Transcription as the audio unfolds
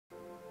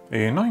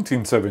In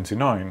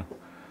 1979,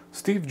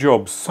 Steve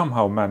Jobs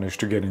somehow managed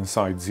to get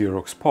inside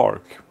Xerox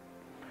PARC.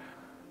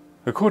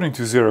 According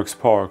to Xerox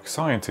PARC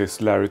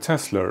scientist Larry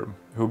Tesler,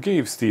 who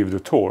gave Steve the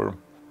tour,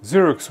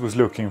 Xerox was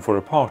looking for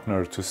a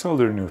partner to sell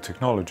their new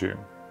technology.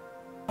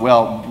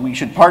 Well, we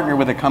should partner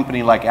with a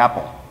company like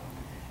Apple,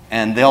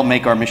 and they'll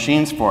make our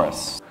machines for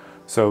us.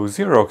 So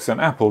Xerox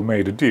and Apple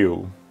made a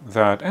deal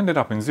that ended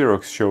up in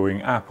Xerox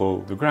showing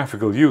Apple the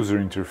graphical user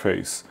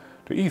interface,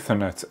 the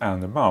Ethernet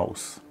and the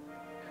mouse.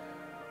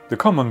 The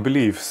common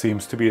belief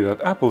seems to be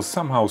that Apple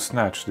somehow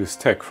snatched this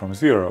tech from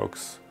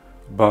Xerox,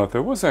 but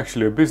there was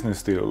actually a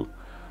business deal,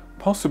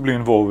 possibly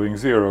involving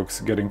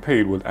Xerox getting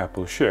paid with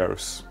Apple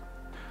shares.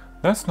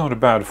 That's not a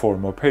bad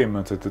form of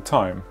payment at the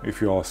time,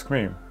 if you ask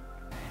me.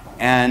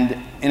 And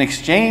in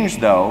exchange,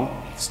 though,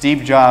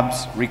 Steve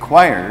Jobs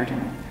required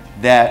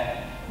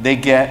that they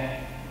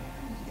get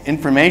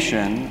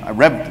information,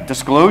 a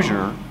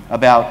disclosure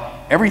about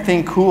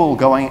everything cool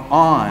going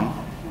on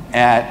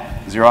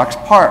at Xerox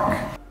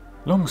PARC.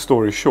 Long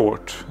story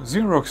short,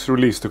 Xerox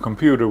released a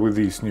computer with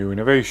these new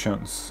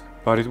innovations,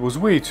 but it was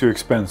way too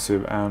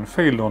expensive and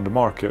failed on the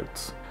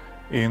market.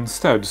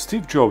 Instead,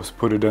 Steve Jobs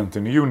put a dent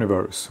in the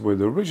universe with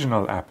the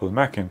original Apple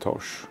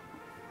Macintosh.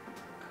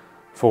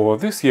 For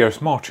this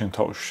year's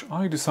Macintosh,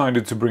 I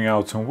decided to bring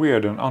out some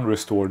weird and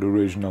unrestored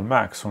original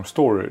Macs from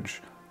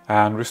storage,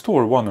 and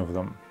restore one of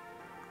them.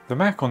 The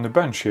Mac on the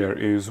bench here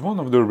is one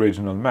of the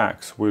original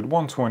Macs with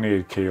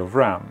 128K of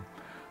RAM,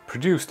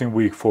 produced in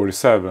week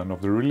 47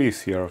 of the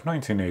release year of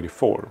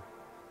 1984.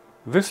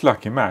 This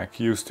lucky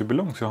Mac used to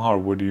belong to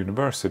Harvard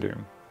University.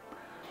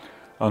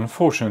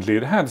 Unfortunately,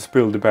 it had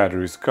spilled the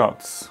battery's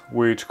guts,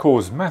 which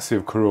caused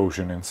massive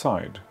corrosion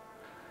inside.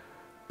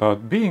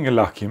 But being a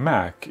lucky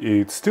Mac,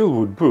 it still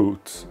would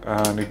boot,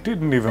 and it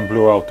didn't even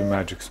blow out the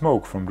magic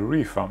smoke from the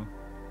refund.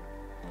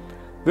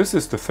 This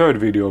is the third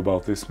video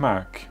about this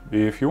Mac.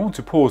 If you want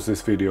to pause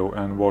this video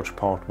and watch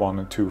part 1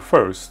 and 2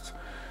 first,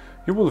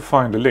 you will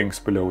find the links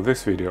below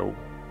this video.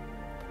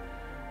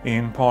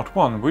 In part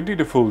 1 we did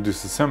a full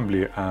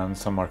disassembly and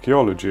some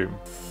archaeology.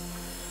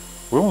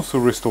 We also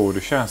restored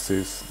the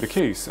chassis, the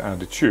case and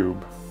the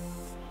tube.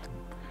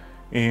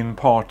 In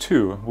part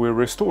 2 we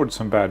restored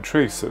some bad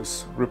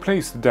traces,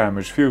 replaced the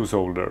damaged fuse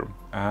holder,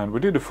 and we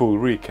did a full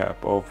recap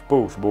of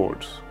both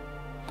boards.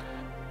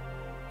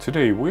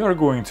 Today we are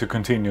going to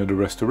continue the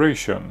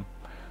restoration,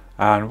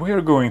 and we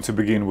are going to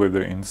begin with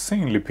the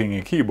insanely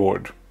pingy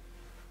keyboard.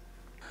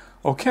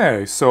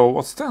 Okay, so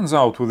what stands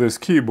out with this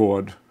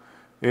keyboard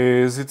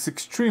is its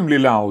extremely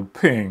loud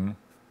ping.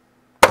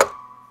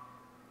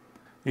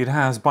 It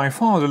has by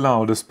far the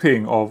loudest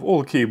ping of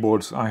all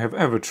keyboards I have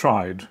ever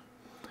tried.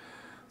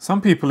 Some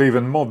people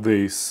even mod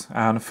these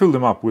and fill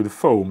them up with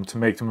foam to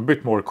make them a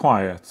bit more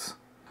quiet.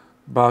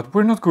 But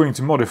we're not going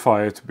to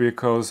modify it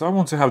because I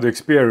want to have the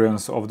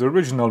experience of the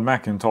original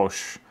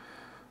Macintosh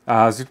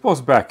as it was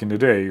back in the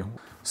day.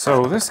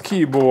 So this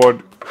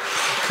keyboard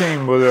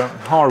came with a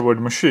Harvard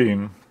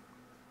machine.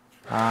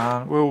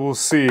 And we will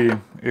see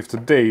if the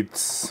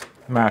dates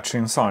match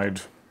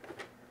inside.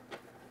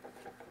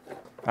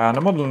 And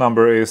the model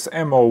number is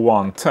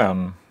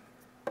M0110.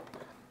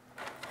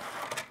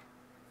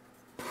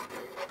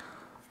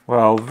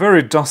 Well,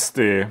 very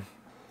dusty.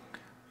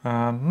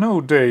 And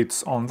no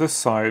dates on this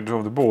side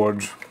of the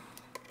board.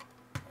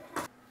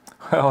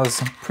 Well, there's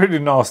some pretty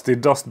nasty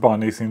dust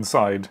bunnies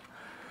inside.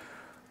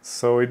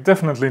 So it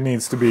definitely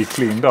needs to be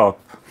cleaned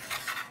up.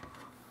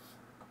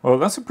 Well,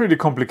 that's a pretty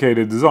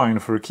complicated design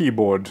for a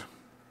keyboard.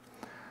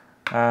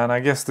 And I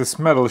guess this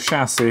metal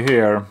chassis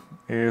here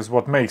is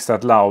what makes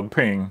that loud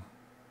ping.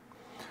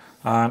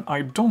 And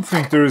I don't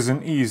think there is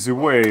an easy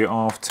way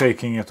of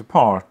taking it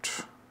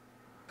apart,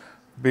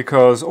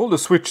 because all the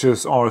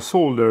switches are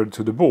soldered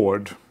to the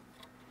board.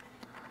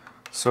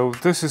 So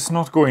this is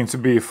not going to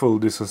be a full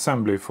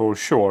disassembly for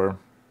sure.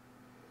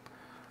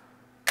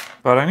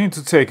 But I need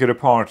to take it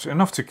apart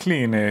enough to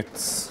clean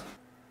it.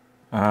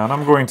 And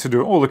I'm going to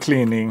do all the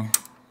cleaning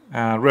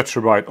and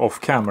retrobite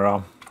off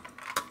camera,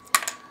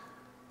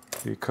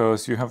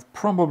 because you have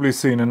probably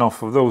seen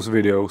enough of those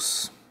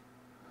videos.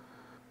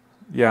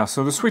 Yeah,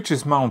 so the switch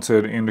is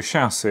mounted in the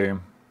chassis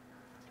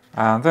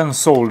and then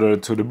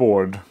soldered to the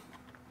board.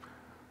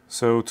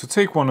 So to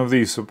take one of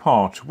these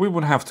apart, we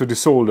would have to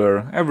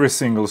desolder every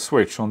single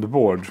switch on the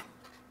board.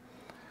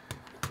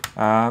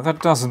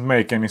 That doesn't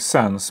make any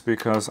sense,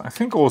 because I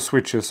think all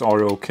switches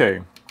are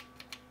okay.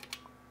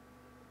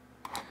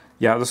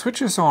 Yeah, the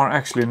switches are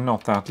actually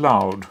not that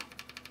loud.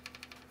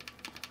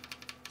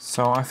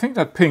 So I think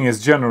that ping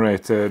is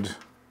generated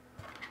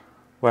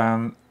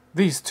when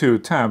these two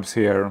tabs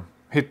here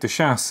hit the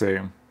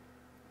chassis.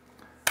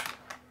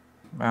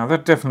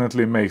 That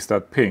definitely makes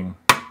that ping.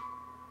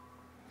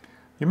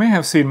 You may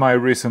have seen my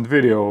recent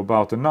video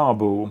about the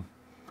Nabu.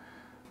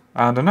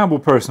 And the Nabu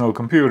personal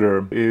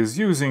computer is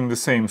using the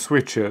same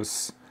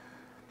switches,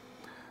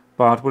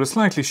 but with a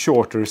slightly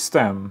shorter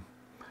stem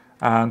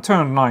and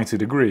turned 90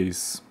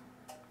 degrees.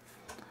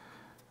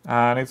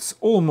 And it's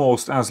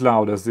almost as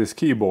loud as this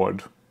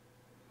keyboard.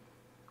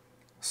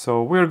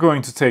 So we're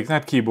going to take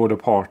that keyboard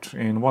apart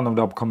in one of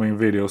the upcoming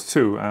videos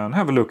too and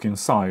have a look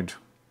inside.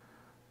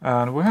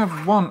 And we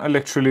have one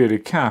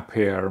electrolytic cap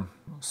here.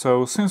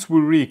 So since we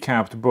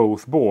recapped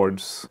both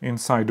boards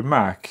inside the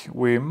Mac,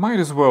 we might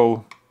as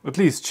well at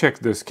least check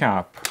this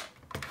cap.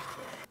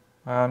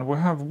 And we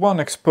have one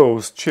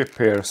exposed chip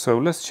here, so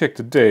let's check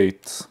the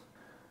date.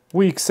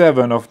 Week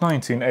 7 of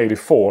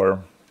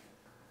 1984.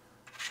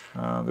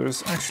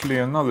 There's actually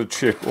another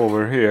chip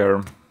over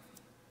here.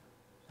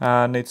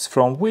 And it's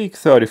from week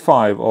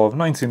 35 of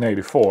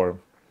 1984.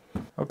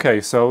 Okay,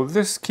 so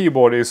this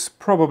keyboard is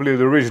probably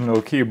the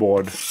original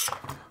keyboard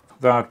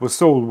that was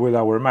sold with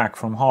our Mac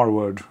from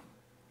Harvard.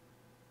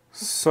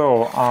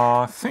 So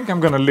I think I'm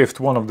gonna lift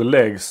one of the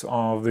legs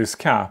of this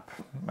cap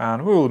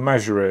and we'll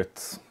measure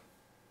it.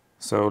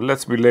 So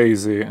let's be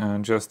lazy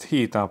and just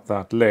heat up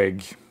that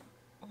leg.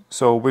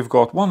 So we've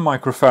got 1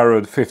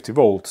 microfarad 50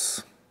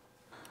 volts.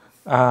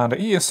 And the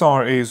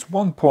ESR is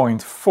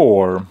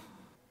 1.4.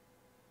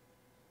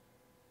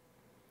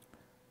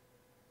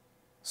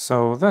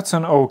 So that's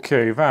an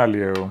okay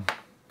value.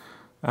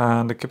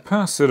 And the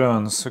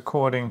capacitance,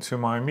 according to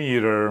my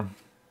meter,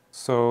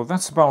 so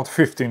that's about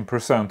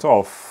 15%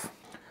 off.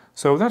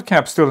 So that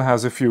cap still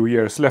has a few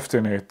years left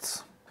in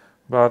it.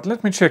 But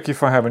let me check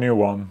if I have a new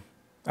one.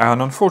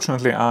 And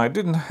unfortunately I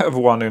didn't have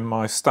one in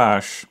my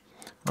stash.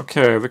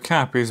 Okay, the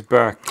cap is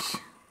back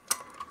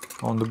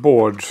on the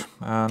board.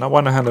 And I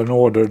went ahead and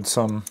ordered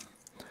some.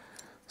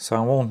 So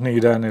I won't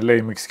need any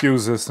lame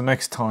excuses the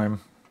next time.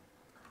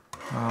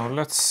 Now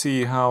let's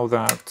see how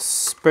that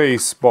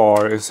space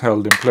bar is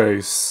held in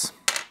place.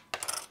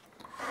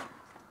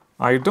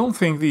 I don't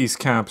think these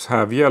caps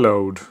have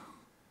yellowed.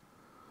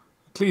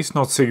 At least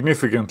not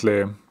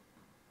significantly.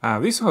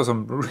 These are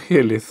some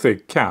really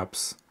thick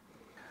caps.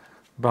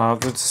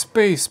 But the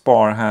space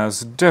bar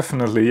has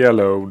definitely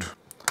yellowed.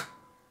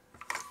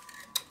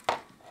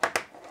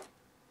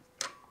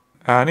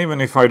 And even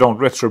if I don't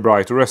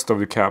retrobrite the rest of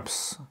the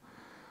caps,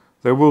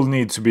 they will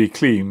need to be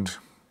cleaned.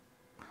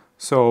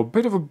 So a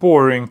bit of a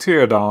boring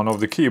teardown of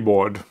the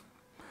keyboard.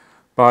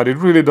 But it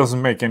really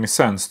doesn't make any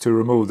sense to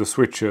remove the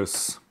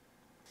switches.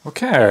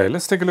 Okay,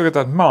 let's take a look at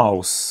that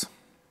mouse.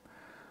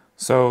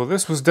 So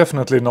this was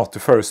definitely not the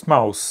first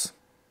mouse.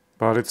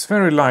 But it's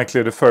very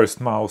likely the first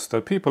mouse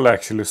that people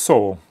actually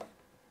saw.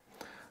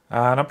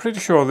 And I'm pretty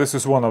sure this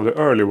is one of the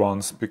early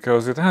ones,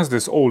 because it has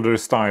this older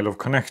style of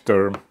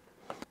connector.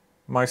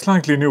 My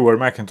slightly newer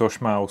Macintosh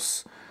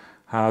mouse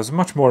has a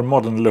much more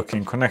modern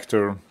looking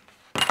connector.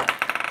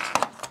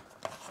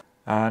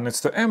 And it's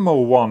the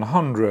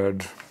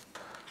M0110.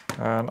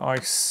 And I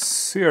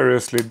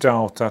seriously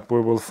doubt that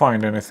we will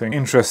find anything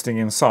interesting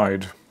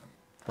inside.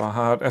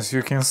 But as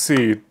you can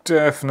see, it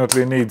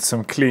definitely needs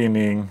some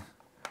cleaning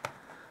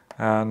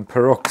and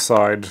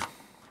peroxide.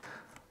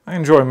 I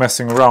enjoy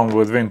messing around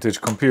with vintage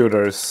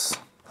computers,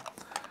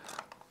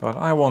 but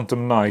I want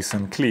them nice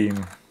and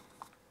clean.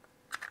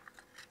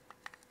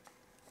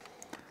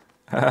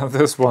 And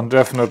this one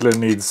definitely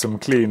needs some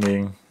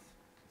cleaning.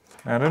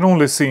 And it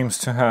only seems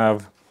to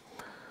have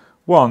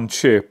one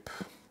chip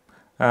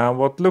and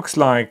what looks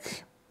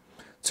like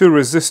 2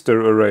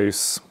 resistor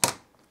arrays.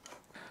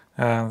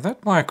 And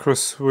that micro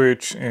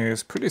switch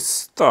is pretty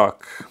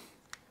stuck.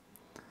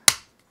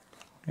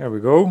 Here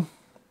we go.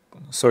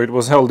 So it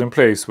was held in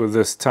place with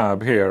this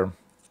tab here.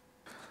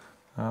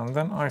 And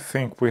then I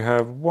think we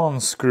have one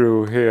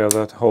screw here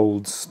that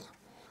holds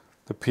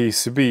the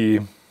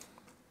PCB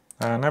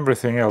and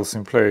everything else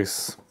in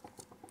place.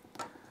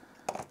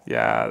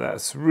 Yeah,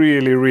 that's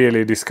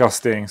really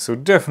disgusting. So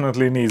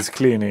definitely needs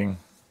cleaning.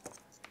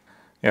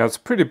 Yeah, it's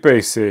pretty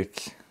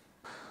basic.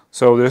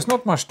 So there's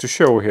not much to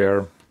show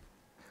here.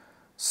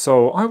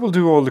 So I will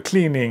do all the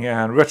cleaning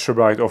and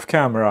retrobrite off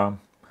camera.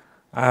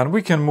 And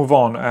we can move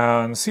on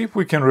and see if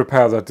we can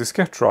repair that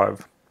diskette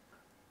drive.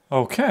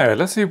 Okay,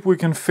 let's see if we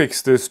can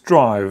fix this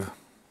drive.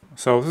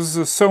 So this is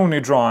a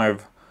Sony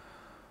drive,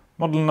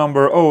 model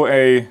number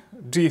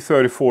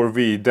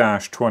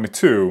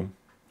OA-D34V-22.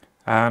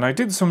 And I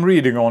did some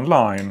reading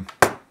online.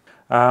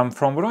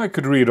 From what I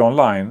could read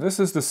online, this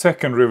is the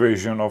second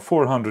revision of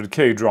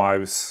 400K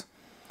drives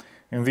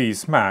in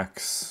these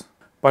Macs.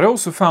 But I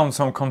also found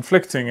some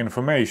conflicting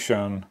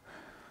information.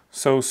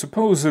 So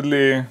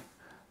supposedly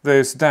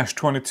this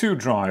 -22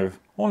 drive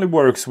only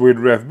works with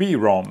Rev B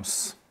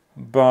ROMs,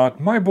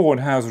 but my board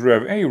has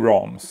Rev A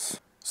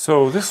ROMs.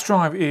 So this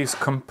drive is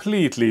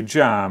completely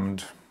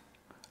jammed.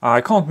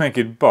 I can't make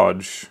it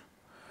budge.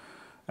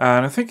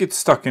 And I think it's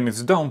stuck in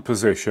its down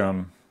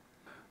position,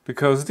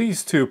 because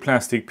these 2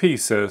 plastic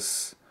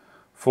pieces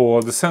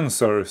for the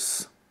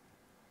sensors,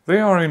 they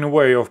are in a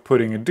way of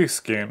putting a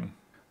disk in.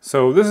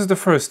 So this is the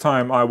first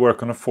time I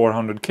work on a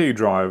 400K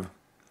drive.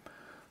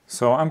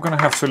 So I'm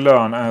gonna have to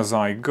learn as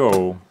I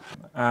go.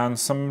 And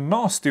some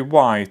nasty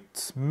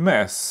white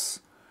mess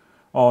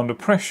on the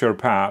pressure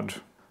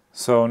pad.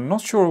 So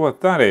not sure what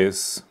that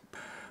is,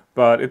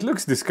 but it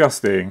looks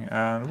disgusting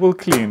and we'll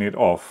clean it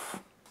off.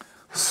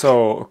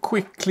 So a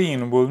quick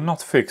clean will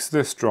not fix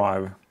this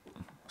drive.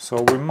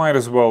 So we might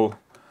as well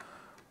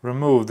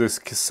remove this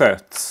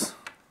cassette.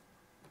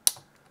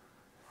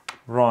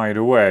 right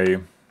away.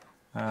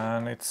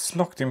 And it's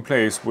locked in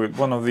place with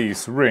one of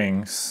these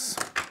rings.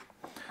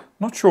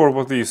 Not sure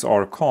what these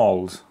are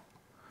called,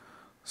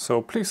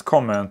 so please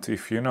comment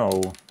if you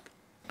know.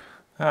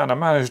 And I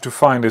managed to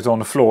find it on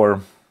the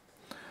floor.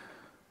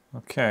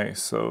 Okay,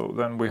 so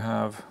then we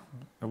have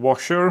a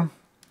washer,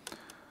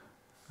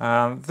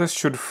 and this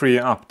should free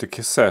up the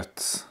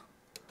cassette.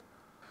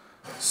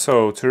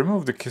 So to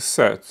remove the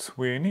cassette,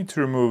 we need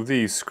to remove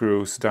these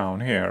screws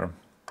down here.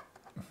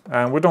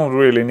 And we don't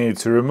really need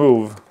to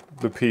remove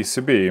the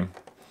PCB,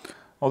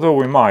 although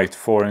we might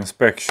for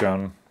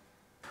inspection.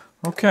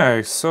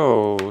 Okay,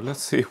 so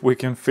let's see if we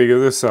can figure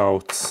this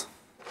out.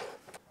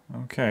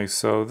 Okay,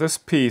 so this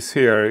piece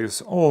here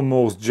is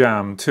almost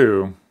jammed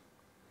too.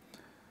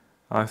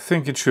 I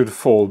think it should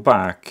fall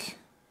back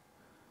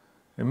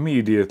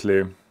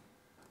immediately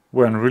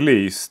when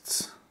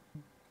released,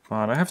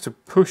 but I have to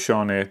push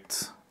on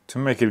it to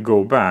make it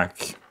go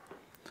back.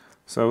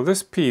 So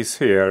this piece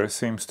here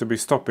seems to be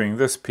stopping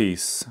this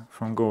piece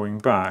from going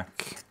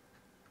back.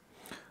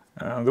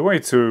 And the way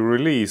to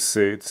release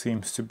it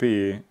seems to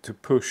be to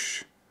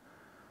push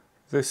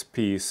this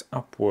piece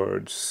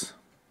upwards.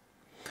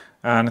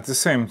 And at the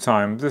same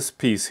time, this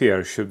piece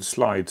here should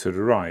slide to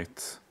the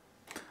right.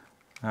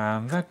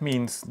 And that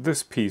means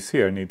this piece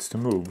here needs to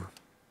move.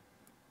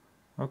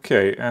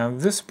 Okay,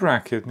 and this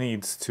bracket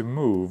needs to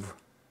move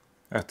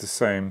at the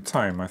same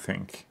time, I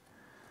think.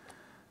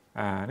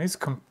 And it's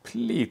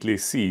completely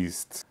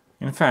seized.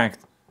 In fact,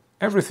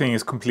 everything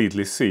is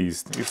completely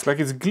seized. It's like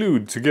it's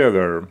glued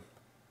together.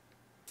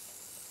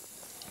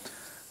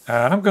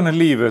 And I'm gonna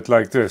leave it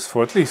like this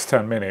for at least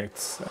 10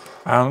 minutes.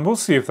 And we'll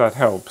see if that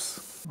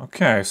helps.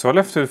 Okay, so I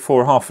left it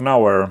for half an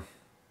hour.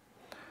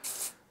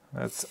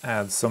 Let's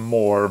add some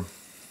more.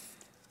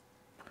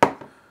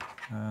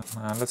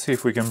 And let's see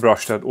if we can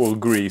brush that old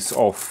grease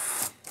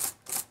off.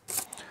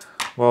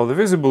 Well, the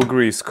visible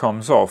grease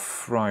comes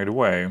off right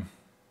away.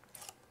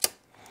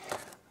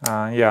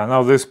 Yeah,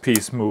 now this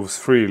piece moves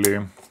freely.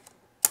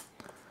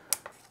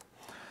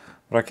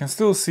 But I can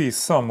still see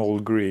some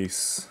old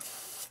grease.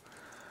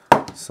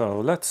 So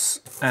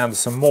let's add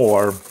some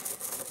more.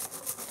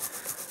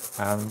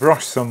 And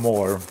brush some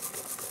more.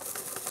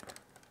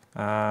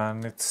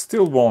 And it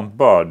still won't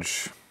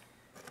budge.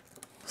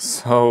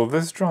 So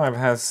this drive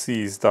has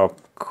seized up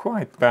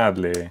quite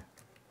badly.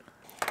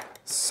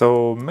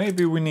 So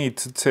maybe we need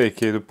to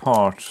take it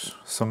apart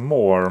some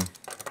more.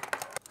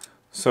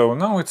 So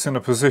now it's in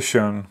a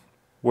position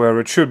where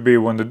it should be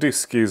when the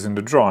disk is in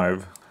the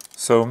drive.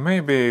 So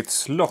maybe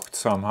it's locked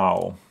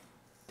somehow.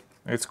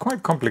 It's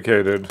quite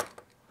complicated.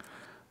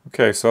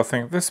 Okay, so I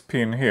think this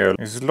pin here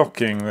is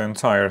locking the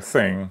entire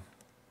thing.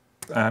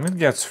 And it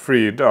gets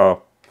freed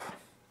up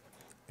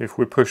if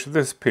we push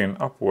this pin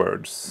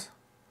upwards.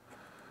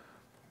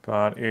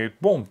 But it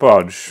won't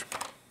budge.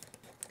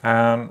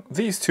 And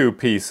these two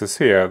pieces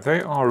here,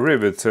 they are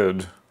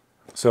riveted.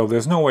 So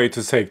there's no way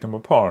to take them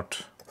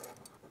apart.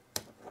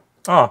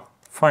 Ah,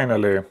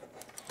 finally.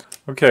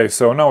 Okay,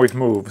 so now it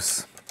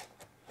moves.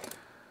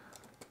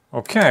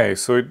 Okay,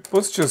 so it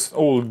was just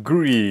old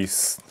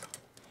grease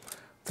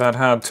that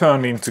had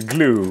turned into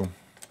glue.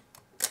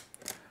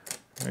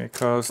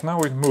 Because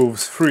now it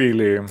moves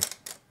freely.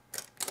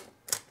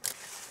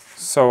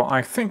 So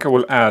I think I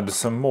will add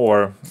some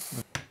more.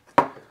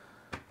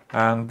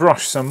 And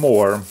brush some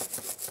more.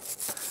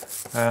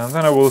 And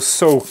then I will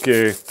soak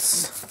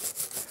it.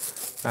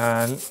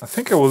 And I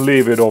think I will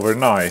leave it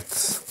overnight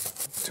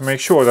to make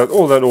sure that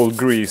all that old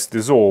grease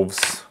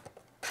dissolves.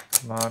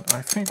 But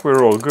I think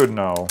we're all good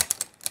now.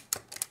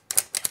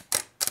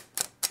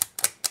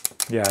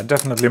 Yeah, it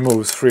definitely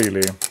moves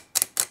freely.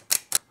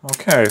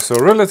 Okay, so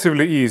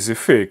relatively easy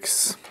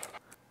fix.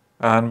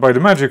 And by the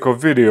magic of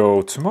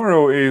video,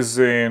 tomorrow is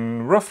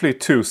in roughly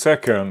 2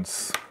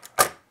 seconds.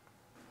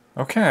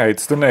 Okay,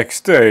 it's the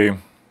next day.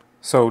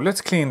 So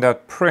let's clean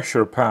that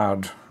pressure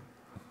pad.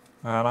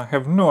 And I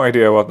have no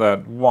idea what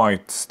that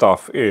white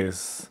stuff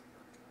is.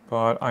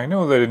 But I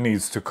know that it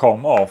needs to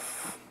come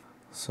off.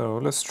 So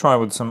let's try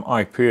with some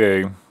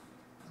IPA.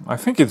 I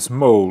think it's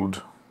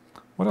mold.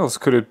 What else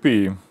could it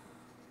be?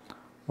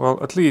 Well,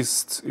 at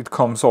least it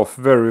comes off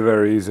very,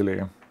 very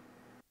easily.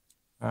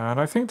 And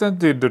I think that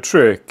did the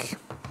trick.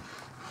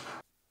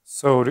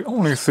 So the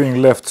only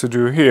thing left to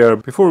do here,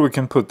 before we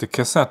can put the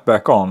cassette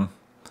back on,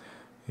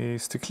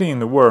 is to clean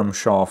the worm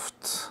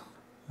shaft.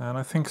 And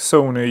I think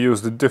Sony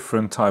used a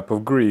different type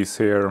of grease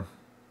here.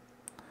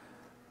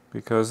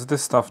 Because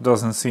this stuff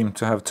doesn't seem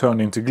to have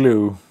turned into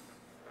glue.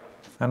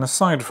 And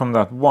aside from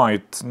that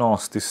white,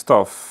 nasty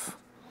stuff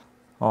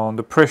on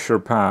the pressure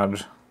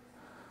pad,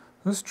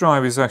 this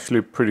drive is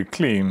actually pretty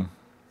clean.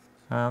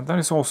 And that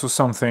is also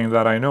something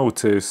that I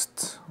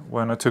noticed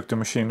when I took the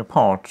machine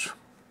apart.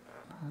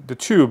 The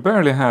tube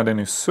barely had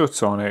any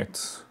soot on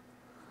it.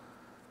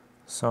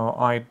 So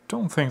I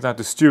don't think that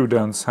the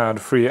students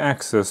had free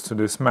access to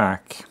this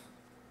Mac.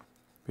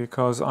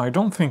 Because I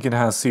don't think it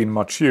has seen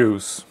much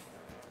use.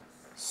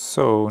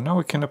 So now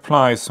we can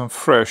apply some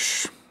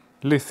fresh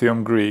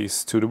lithium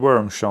grease to the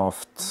worm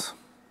shaft.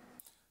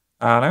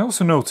 And I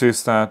also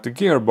noticed that the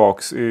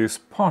gearbox is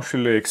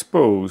partially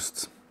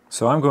exposed,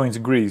 so I'm going to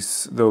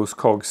grease those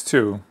cogs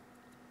too.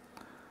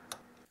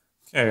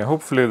 Okay,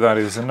 hopefully that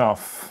is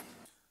enough.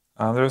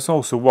 And there's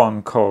also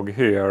one cog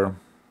here,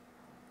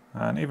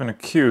 and even a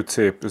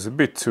Q-tip is a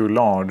bit too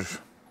large,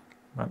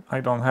 but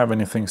I don't have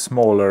anything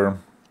smaller.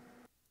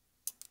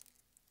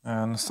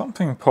 And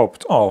something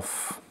popped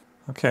off.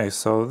 Okay,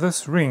 so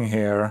this ring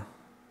here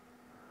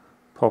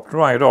popped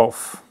right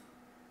off.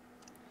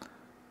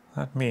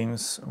 That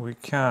means we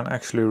can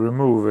actually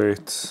remove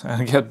it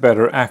and get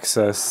better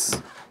access.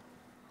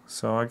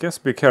 So I guess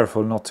be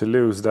careful not to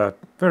lose that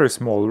very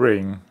small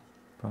ring.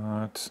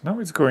 But now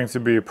it's going to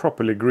be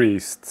properly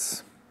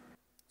greased.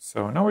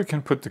 So now we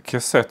can put the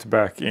cassette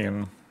back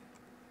in.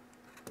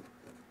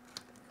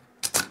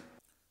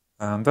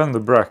 And then the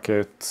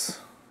bracket.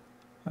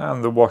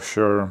 And the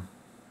washer.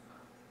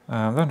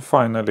 And then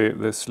finally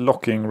this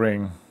locking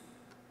ring.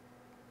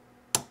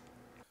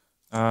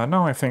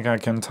 Now I think I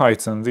can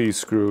tighten these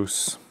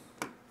screws.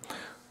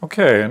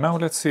 Okay, now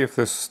let's see if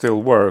this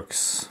still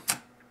works.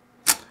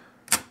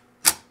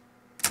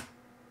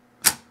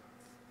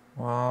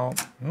 Well,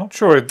 not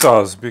sure it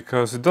does,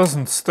 because it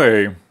doesn't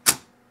stay.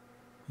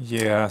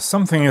 Yeah,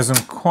 something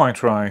isn't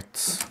quite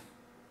right.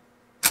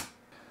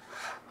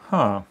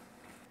 Huh.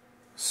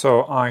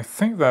 So I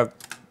think that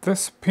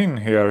this pin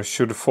here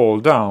should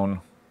fall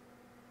down.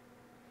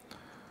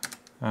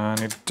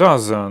 And it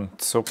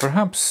doesn't, so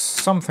perhaps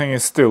something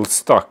is still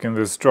stuck in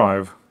this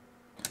drive.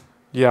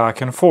 Yeah, I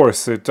can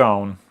force it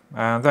down,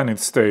 and then it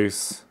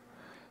stays.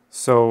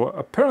 So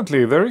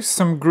apparently there is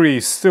some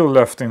grease still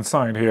left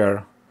inside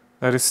here.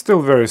 That is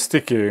still very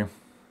sticky.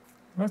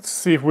 Let's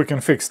see if we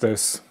can fix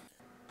this.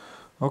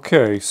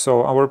 Okay,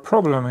 so our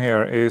problem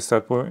here is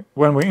that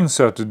when we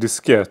insert the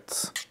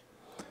diskette,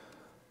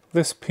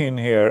 this pin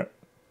here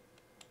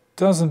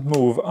doesn't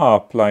move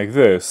up like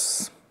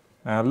this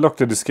and lock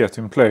the diskette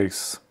in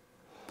place.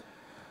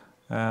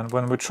 And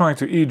when we try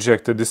to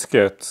eject the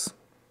diskette,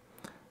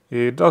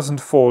 it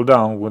doesn't fall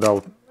down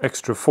without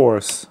extra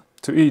force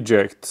to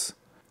eject.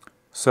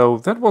 So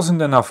that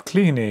wasn't enough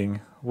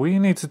cleaning. We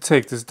need to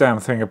take this damn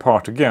thing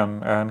apart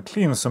again and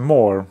clean some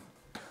more.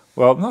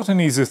 Well, not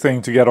an easy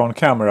thing to get on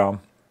camera,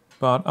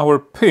 but our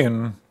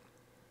pin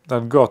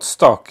that got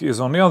stuck is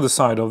on the other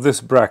side of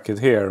this bracket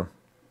here.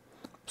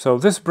 So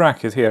this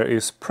bracket here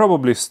is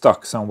probably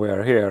stuck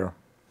somewhere here.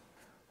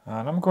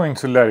 And I'm going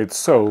to let it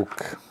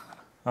soak,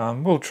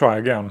 and we'll try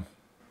again.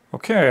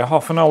 Okay,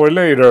 half an hour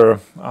later,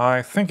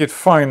 I think it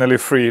finally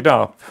freed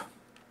up.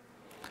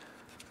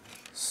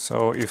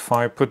 So if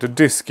I put the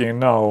disc in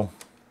now,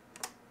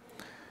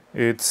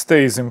 it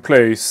stays in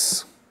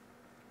place.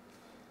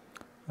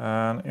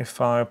 And if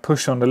I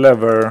push on the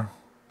lever,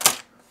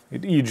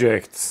 it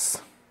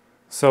ejects.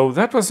 So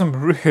that was some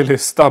really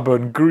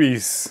stubborn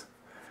grease,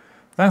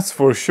 that's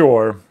for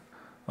sure.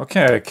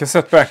 Okay,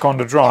 cassette back on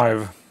the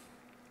drive.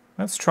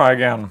 Let's try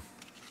again.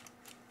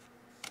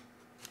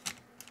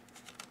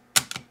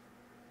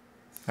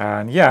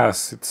 And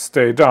yes, it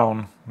stayed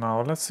down.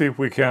 Now let's see if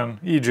we can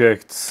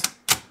eject.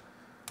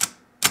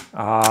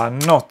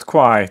 Not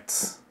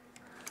quite.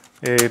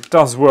 It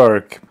does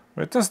work,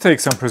 but it does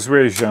take some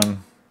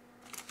persuasion.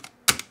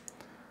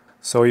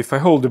 So if I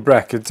hold the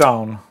bracket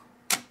down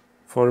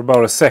for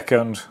about a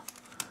second,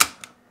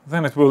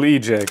 then it will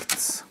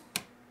eject.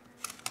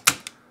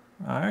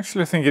 I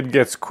actually think it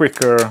gets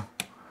quicker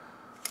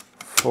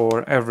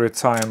for every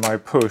time I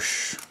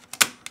push.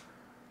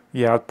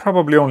 Yeah, it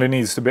probably only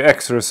needs to be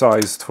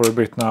exercised for a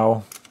bit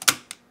now.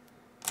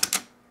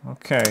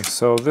 Okay,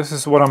 so this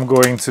is what I'm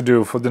going to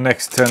do for the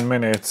next 10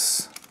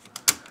 minutes.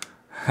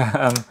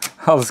 And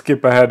I'll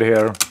skip ahead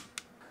here.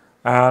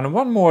 And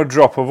one more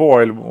drop of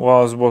oil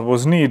was what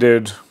was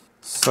needed.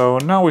 So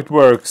now it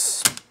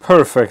works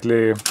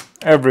perfectly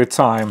every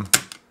time.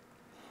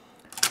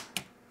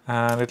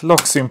 And it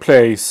locks in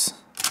place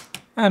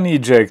and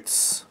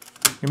ejects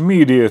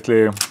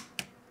immediately.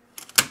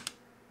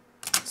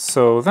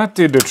 So that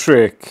did the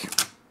trick.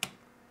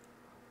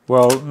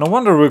 Well, no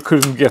wonder we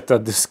couldn't get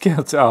that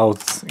diskette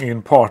out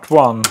in part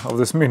 1 of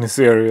this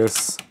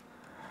mini-series.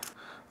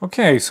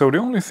 Okay, so the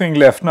only thing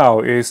left now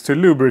is to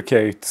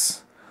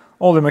lubricate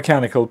all the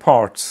mechanical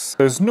parts.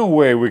 There's no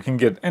way we can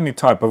get any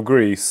type of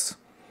grease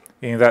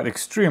in that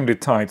extremely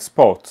tight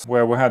spot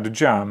where we had the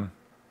jam.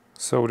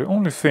 So the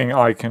only thing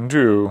I can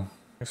do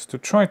is to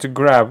try to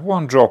grab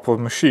one drop of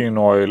machine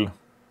oil.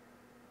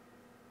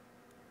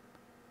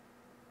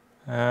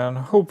 And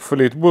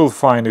hopefully it will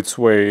find its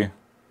way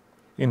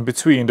in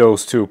between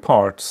those two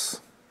parts.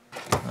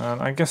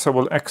 And I guess I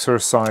will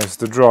exercise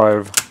the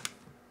drive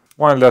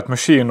while that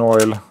machine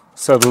oil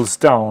settles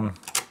down.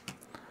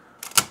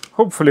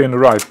 Hopefully in the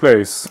right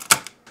place.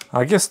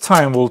 I guess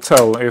time will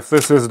tell if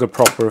this is the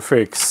proper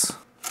fix.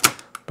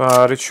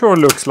 But it sure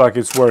looks like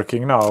it's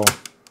working now.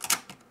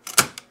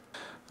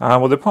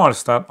 And with the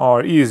parts that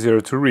are easier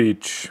to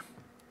reach,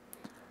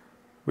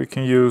 we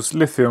can use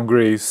lithium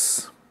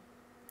grease,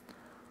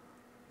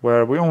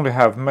 where we only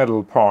have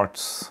metal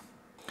parts.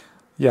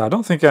 Yeah, I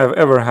don't think I've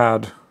ever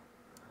had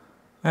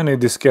Any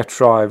diskette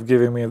drive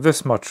giving me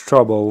this much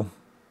trouble.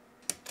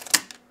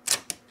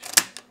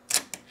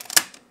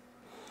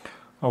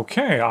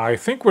 Okay, I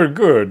think we're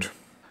good.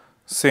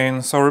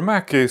 Since our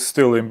Mac is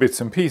still in bits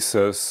and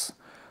pieces,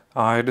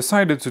 I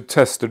decided to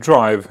test the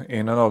drive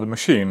in another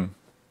machine.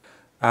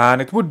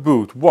 And it would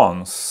boot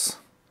once,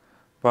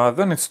 but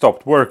then it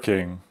stopped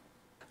working.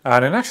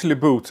 And it actually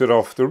booted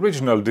off the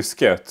original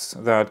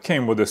diskette that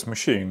came with this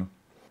machine.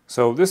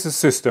 So this is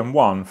System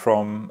 1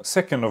 from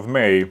 2nd of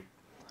May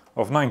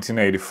of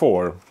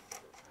 1984.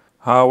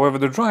 However,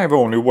 the drive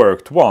only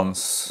worked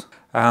once,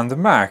 and the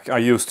Mac I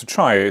used to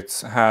try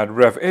it had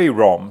Rev A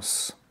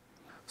ROMs.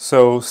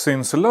 So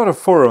since a lot of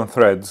forum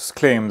threads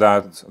claim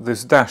that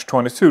this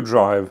 -22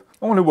 drive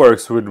only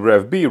works with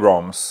Rev B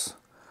ROMs,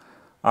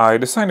 I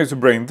decided to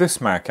bring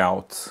this Mac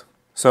out.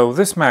 So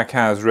this Mac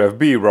has Rev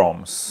B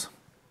ROMs.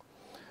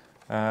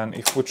 And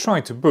if we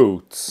try to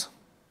boot,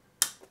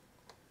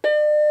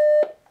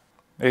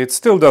 it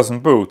still doesn't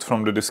boot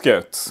from the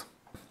diskette.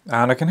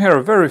 And I can hear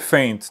a very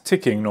faint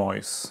ticking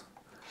noise.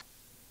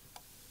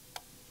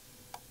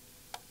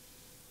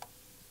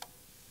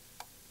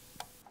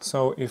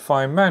 So if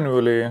I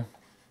manually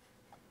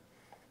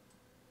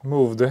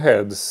move the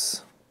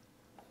heads,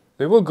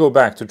 they will go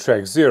back to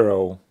track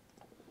 0.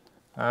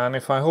 And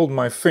if I hold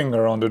my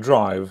finger on the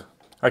drive,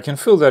 I can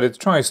feel that it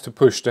tries to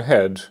push the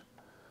head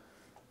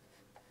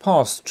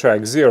past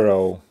track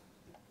 0.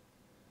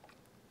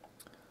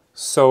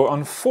 So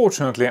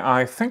unfortunately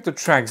I think the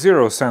track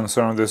 0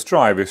 sensor on this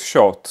drive is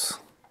shot.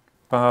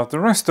 But the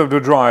rest of the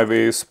drive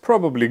is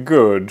probably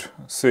good,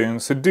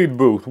 since it did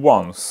boot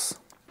once.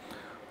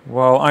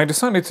 Well, I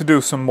decided to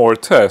do some more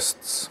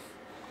tests.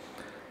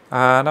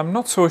 And I'm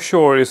not so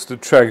sure it's the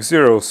track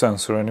 0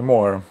 sensor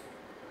anymore.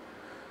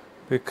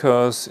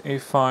 Because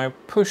if I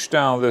push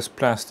down this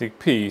plastic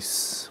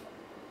piece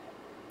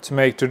to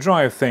make the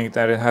drive think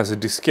that it has a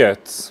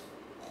diskette,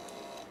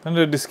 then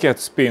the diskette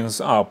spins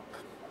up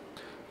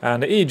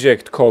and the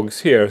eject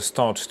cogs here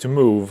starts to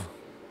move.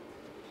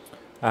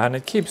 And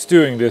it keeps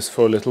doing this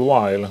for a little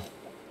while.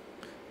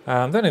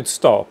 And then it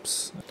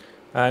stops.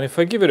 And if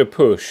I give it a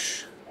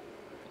push,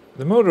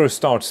 the motor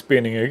starts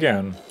spinning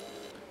again.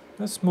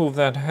 Let's move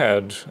that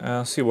head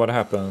and see what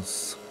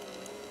happens.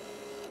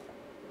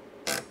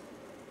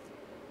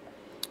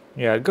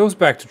 Yeah, it goes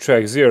back to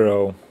track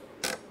 0.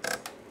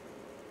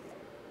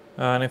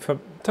 And if I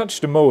touch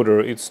the motor,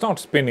 it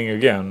starts spinning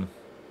again.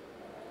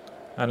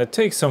 And it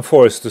takes some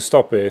force to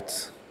stop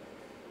it.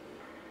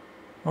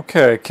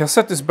 Okay,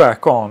 cassette is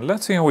back on.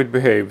 Let's see how it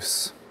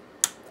behaves.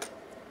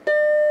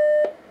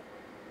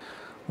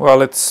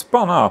 Well, it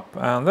spun up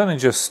and then it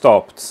just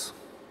stopped.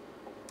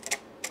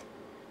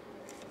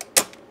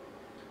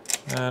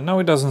 And now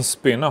it doesn't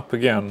spin up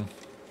again.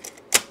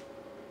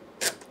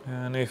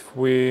 And if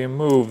we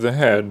move the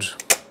head,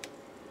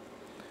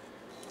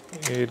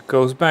 it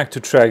goes back to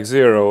track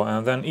 0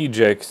 and then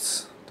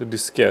ejects the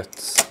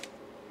diskette.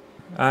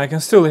 I can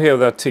still hear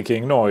that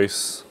ticking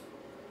noise.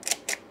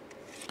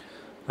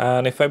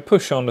 And if I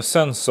push on the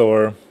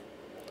sensor,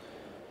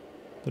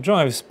 the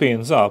drive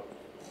spins up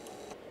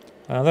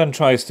and then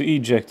tries to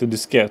eject the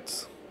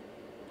diskette.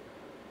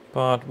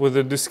 But with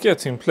the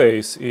diskette in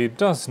place, it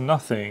does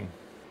nothing.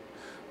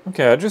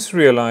 Okay, I just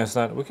realized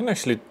that we can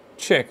actually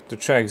check the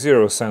track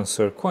 0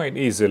 sensor quite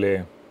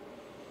easily.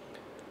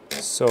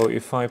 So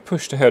if I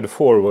push the head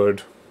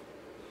forward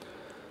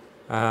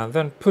and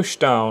then push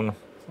down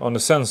on the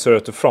sensor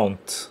at the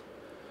front,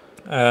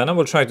 and I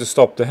will try to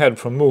stop the head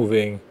from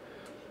moving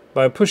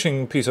by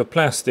pushing a piece of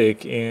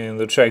plastic in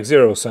the track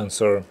 0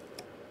 sensor.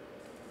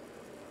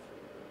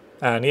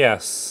 And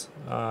yes,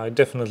 I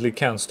definitely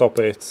can stop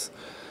it.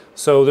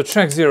 So the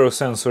track 0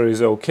 sensor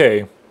is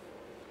okay.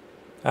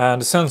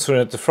 And the sensor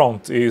at the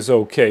front is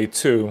okay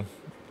too.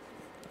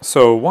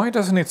 So why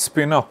doesn't it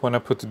spin up when I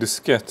put the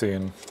diskette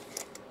in?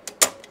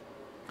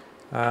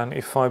 And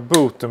if I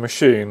boot the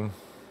machine,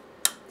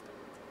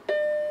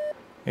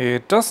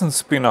 it doesn't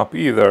spin up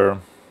either.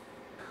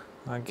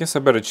 I guess I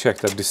better check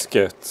that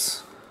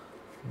diskette.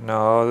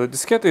 No, the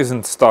diskette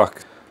isn't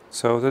stuck,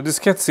 so the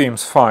diskette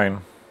seems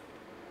fine.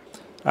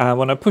 And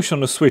when I push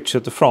on the switch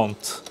at the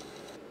front,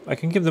 I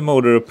can give the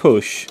motor a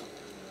push,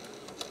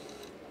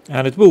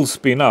 and it will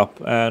spin up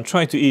and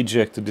try to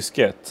eject the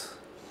diskette.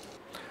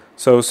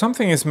 So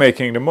something is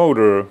making the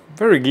motor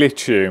very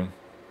glitchy,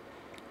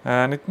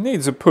 and it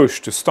needs a push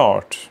to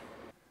start.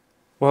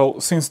 Well,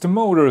 since the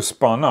motor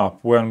spun up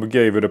when we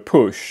gave it a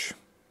push,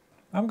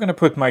 I'm gonna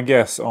put my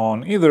guess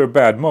on either a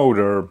bad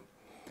motor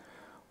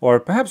or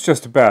perhaps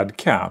just a bad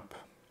cap.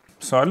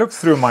 So I looked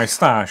through my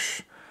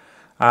stash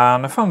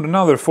and I found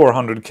another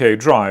 400K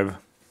drive.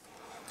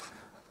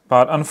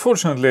 But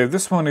unfortunately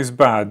this one is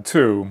bad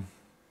too.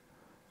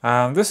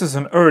 And this is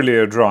an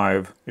earlier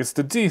drive. It's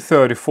the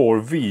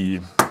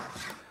D34V.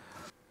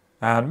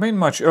 And made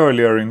much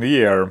earlier in the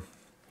year.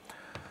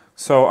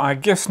 So I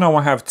guess now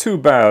I have two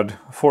bad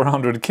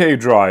 400K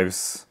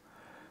drives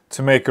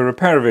to make a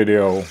repair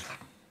video.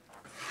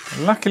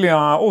 Luckily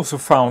I also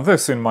found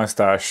this in my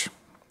stash.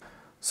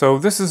 So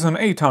this is an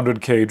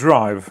 800K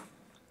drive.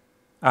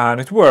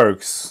 And it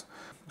works.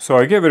 So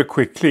I gave it a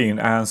quick clean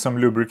and some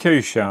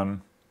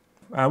lubrication.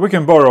 And we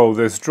can borrow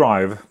this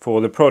drive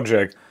for the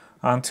project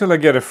until I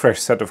get a fresh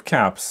set of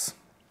caps.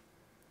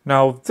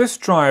 Now this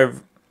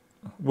drive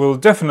will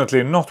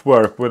definitely not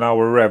work with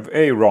our Rev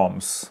A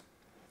ROMs.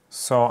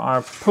 So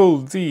I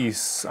pulled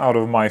these out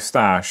of my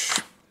stash.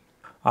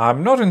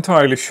 I'm not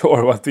entirely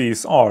sure what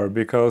these are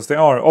because they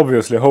are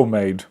obviously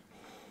homemade.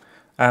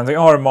 And they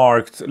are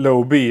marked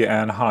low B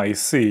and high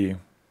C.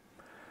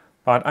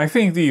 But I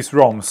think these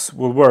ROMs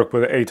will work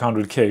with the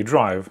 800K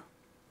drive.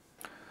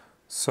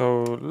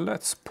 So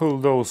let's pull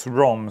those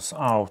ROMs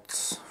out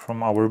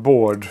from our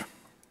board.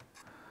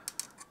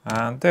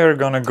 And they're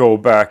gonna go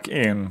back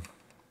in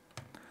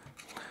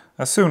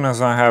as soon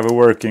as I have a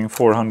working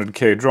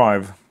 400K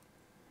drive.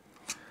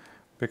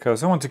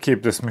 Because I want to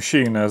keep this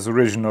machine as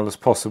original as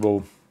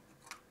possible.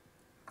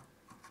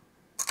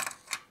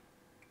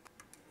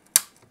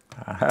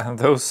 And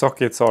those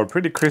sockets are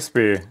pretty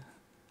crispy.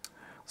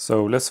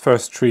 So let's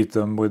first treat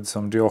them with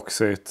some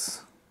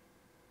DeoxIT.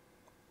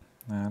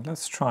 And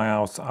let's try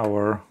out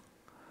our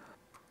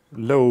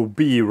low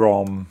B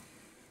ROM,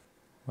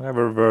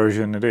 whatever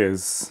version it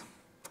is.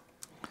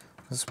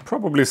 There's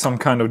probably some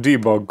kind of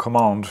debug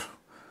command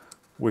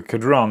we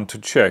could run to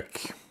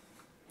check.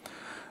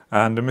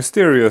 And the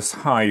mysterious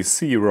high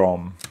C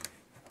ROM.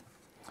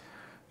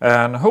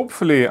 And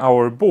hopefully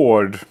our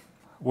board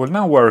will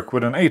now work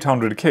with an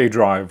 800K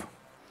drive.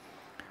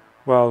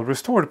 Well,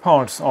 restored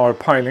parts are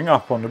piling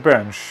up on the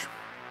bench,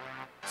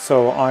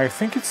 so I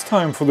think it's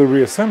time for the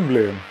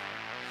reassembly.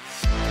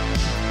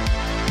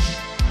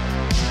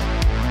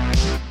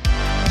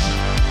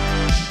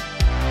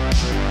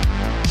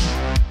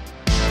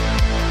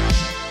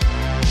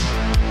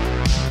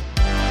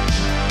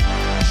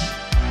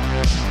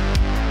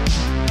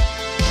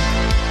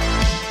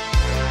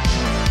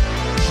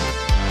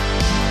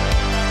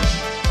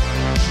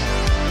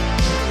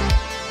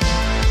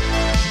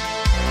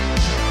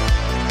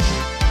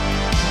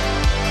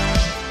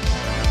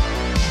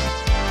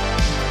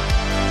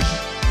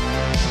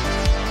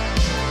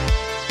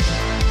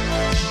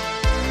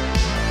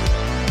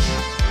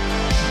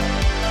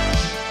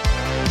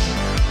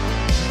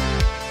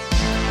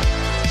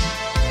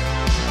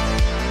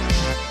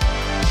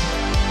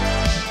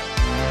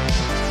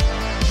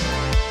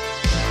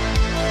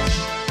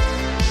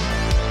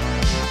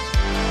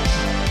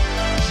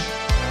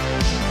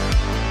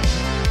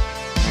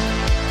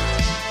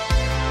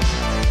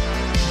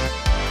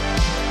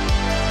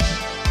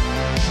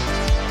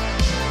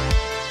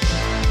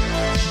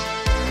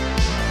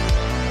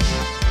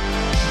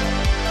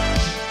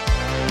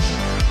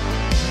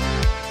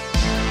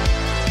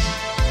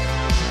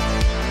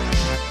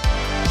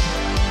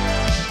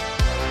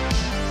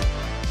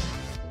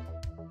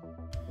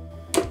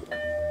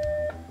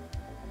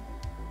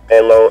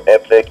 Hello,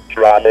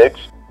 Tektronix.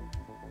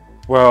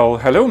 Well,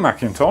 hello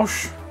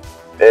Macintosh.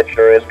 It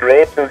sure is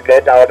great to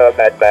get out of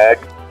that bag.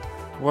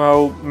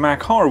 Well,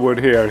 Mac Harwood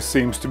here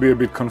seems to be a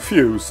bit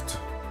confused.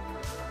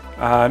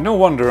 No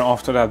wonder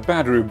after that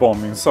battery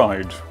bomb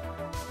inside.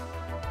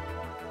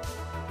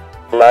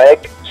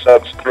 Like,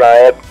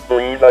 subscribe,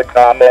 leave a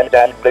comment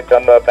and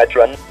become a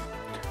patron.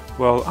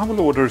 Well, I will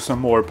order some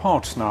more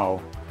parts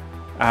now.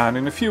 And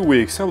in a few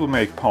weeks I will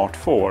make part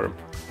 4,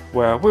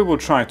 where we will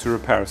try to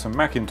repair some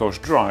Macintosh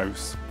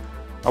drives.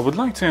 I would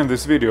like to end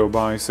this video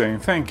by saying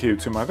thank you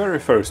to my very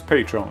first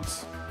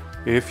patrons.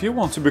 If you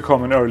want to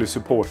become an early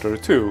supporter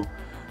too,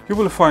 you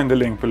will find the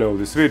link below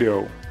this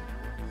video.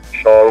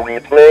 Shall we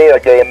play a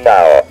game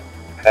now?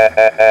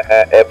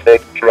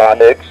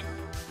 Tektronix.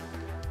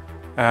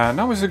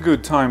 Now is a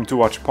good time to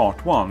watch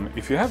part 1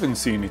 if you haven't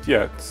seen it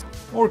yet,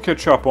 or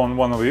catch up on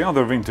one of the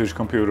other vintage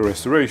computer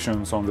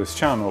restorations on this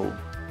channel.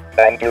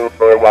 Thank you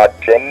for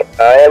watching.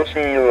 I'll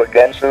see you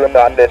again soon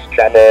on this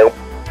channel.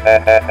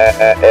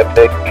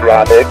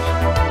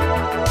 Tektronix.